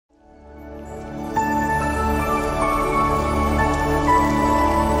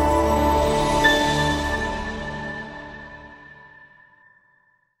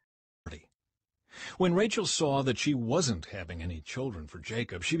When Rachel saw that she wasn't having any children for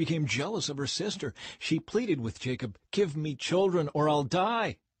Jacob, she became jealous of her sister. She pleaded with Jacob, "Give me children or I'll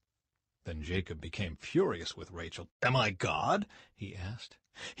die." Then Jacob became furious with Rachel. "Am I God?" he asked.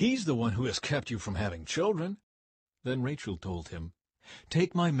 "He's the one who has kept you from having children." Then Rachel told him,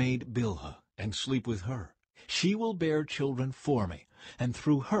 "Take my maid Bilhah and sleep with her. She will bear children for me, and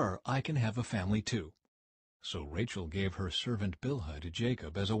through her I can have a family too." So Rachel gave her servant Bilhah to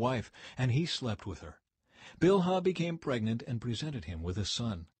Jacob as a wife, and he slept with her. Bilhah became pregnant and presented him with a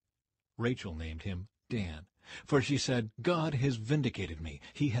son. Rachel named him Dan, for she said, "God has vindicated me.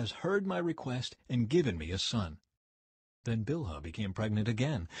 He has heard my request and given me a son." Then Bilhah became pregnant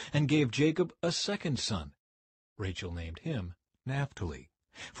again and gave Jacob a second son. Rachel named him Naphtali,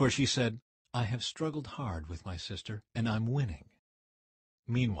 for she said, "I have struggled hard with my sister, and I'm winning."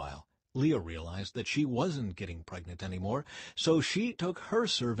 Meanwhile, Leah realized that she wasn't getting pregnant anymore, so she took her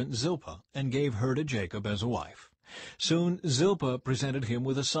servant Zilpah and gave her to Jacob as a wife. Soon Zilpah presented him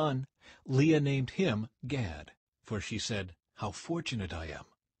with a son. Leah named him Gad, for she said, "How fortunate I am."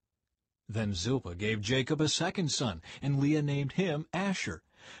 Then Zilpah gave Jacob a second son, and Leah named him Asher,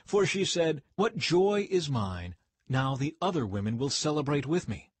 for she said, "What joy is mine! Now the other women will celebrate with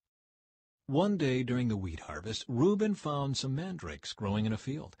me." One day during the wheat harvest, Reuben found some mandrakes growing in a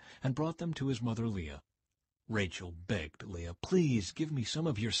field and brought them to his mother Leah. Rachel begged Leah, "Please give me some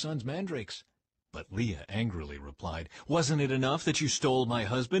of your son's mandrakes." But Leah angrily replied, "Wasn't it enough that you stole my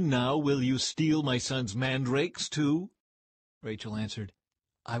husband? Now will you steal my son's mandrakes too?" Rachel answered,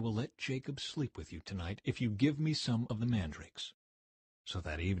 "I will let Jacob sleep with you tonight if you give me some of the mandrakes." So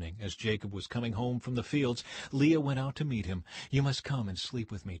that evening, as Jacob was coming home from the fields, Leah went out to meet him. "You must come and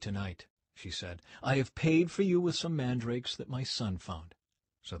sleep with me tonight," she said. "I have paid for you with some mandrakes that my son found."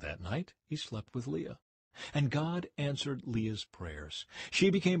 So that night he slept with Leah. And God answered Leah's prayers. She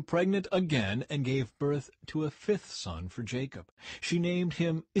became pregnant again and gave birth to a fifth son for Jacob. She named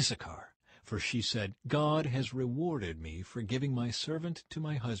him Issachar, for she said, "God has rewarded me for giving my servant to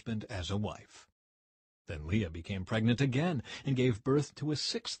my husband as a wife." Then Leah became pregnant again and gave birth to a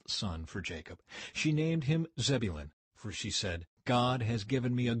sixth son for Jacob. She named him Zebulun, for she said, "God has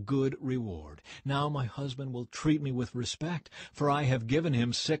given me a good reward. Now my husband will treat me with respect, for I have given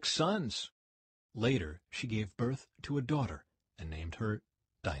him 6 sons." Later she gave birth to a daughter and named her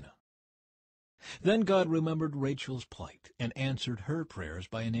Dinah. Then God remembered Rachel's plight and answered her prayers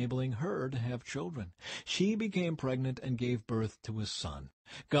by enabling her to have children. She became pregnant and gave birth to a son.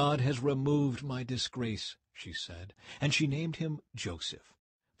 "God has removed my disgrace," she said, and she named him Joseph.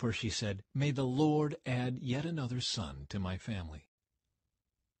 For she said, "May the Lord add yet another son to my family."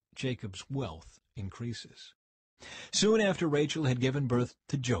 Jacob's wealth increases. Soon after Rachel had given birth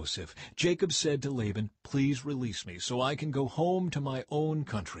to Joseph, Jacob said to Laban, "Please release me so I can go home to my own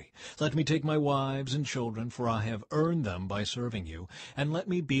country. Let me take my wives and children, for I have earned them by serving you, and let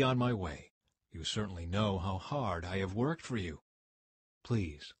me be on my way. You certainly know how hard I have worked for you."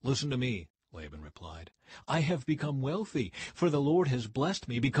 "Please listen to me," Laban replied. "I have become wealthy, for the Lord has blessed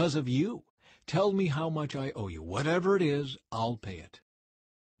me because of you. Tell me how much I owe you. Whatever it is, I'll pay it."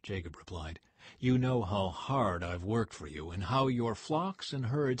 Jacob replied, "You know how hard I've worked for you, and how your flocks and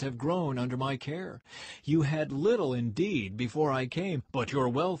herds have grown under my care. You had little indeed before I came, but your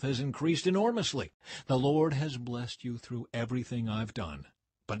wealth has increased enormously. The Lord has blessed you through everything I've done.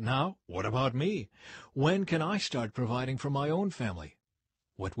 But now, what about me? When can I start providing for my own family?"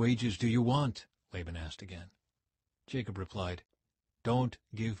 "What wages do you want?" Laban asked again. Jacob replied, "Don't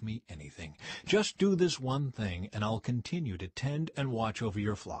give me anything. Just do this one thing, and I'll continue to tend and watch over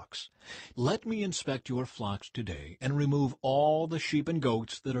your flocks. Let me inspect your flocks today and remove all the sheep and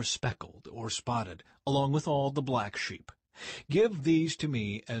goats that are speckled or spotted, along with all the black sheep. Give these to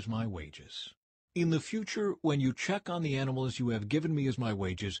me as my wages. In the future, when you check on the animals you have given me as my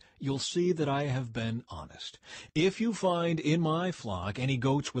wages, you'll see that I have been honest. If you find in my flock any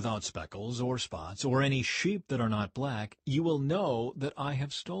goats without speckles or spots, or any sheep that are not black, you will know that I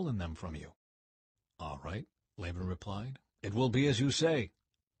have stolen them from you." "All right," Laban replied. "It will be as you say."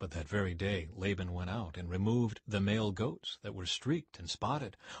 But that very day Laban went out and removed the male goats that were streaked and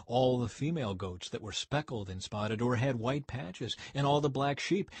spotted, all the female goats that were speckled and spotted or had white patches, and all the black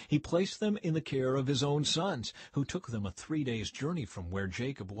sheep. He placed them in the care of his own sons, who took them a 3 days' journey from where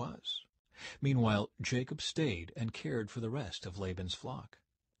Jacob was. Meanwhile Jacob stayed and cared for the rest of Laban's flock.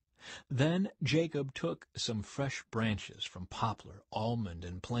 Then Jacob took some fresh branches from poplar, almond,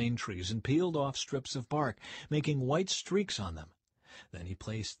 and plane trees and peeled off strips of bark, making white streaks on them. Then he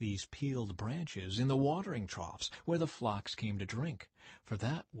placed these peeled branches in the watering troughs where the flocks came to drink, for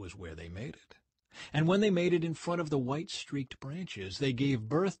that was where they made it. And when they mated in front of the white-streaked branches, they gave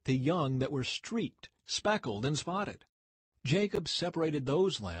birth to young that were streaked, speckled, and spotted. Jacob separated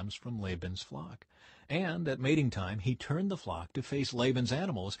those lambs from Laban's flock, and at mating time he turned the flock to face Laban's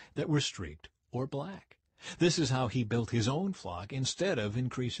animals that were streaked or black. This is how he built his own flock instead of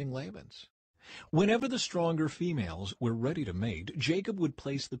increasing Laban's. Whenever the stronger females were ready to mate, Jacob would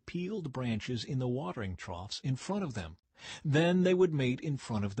place the peeled branches in the watering troughs in front of them. Then they would mate in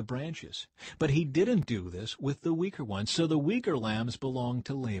front of the branches. But he didn't do this with the weaker ones, so the weaker lambs belonged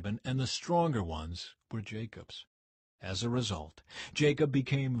to Laban, and the stronger ones were Jacob's. As a result, Jacob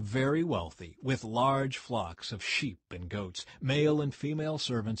became very wealthy, with large flocks of sheep and goats, male and female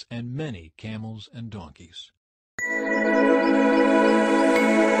servants, and many camels and donkeys.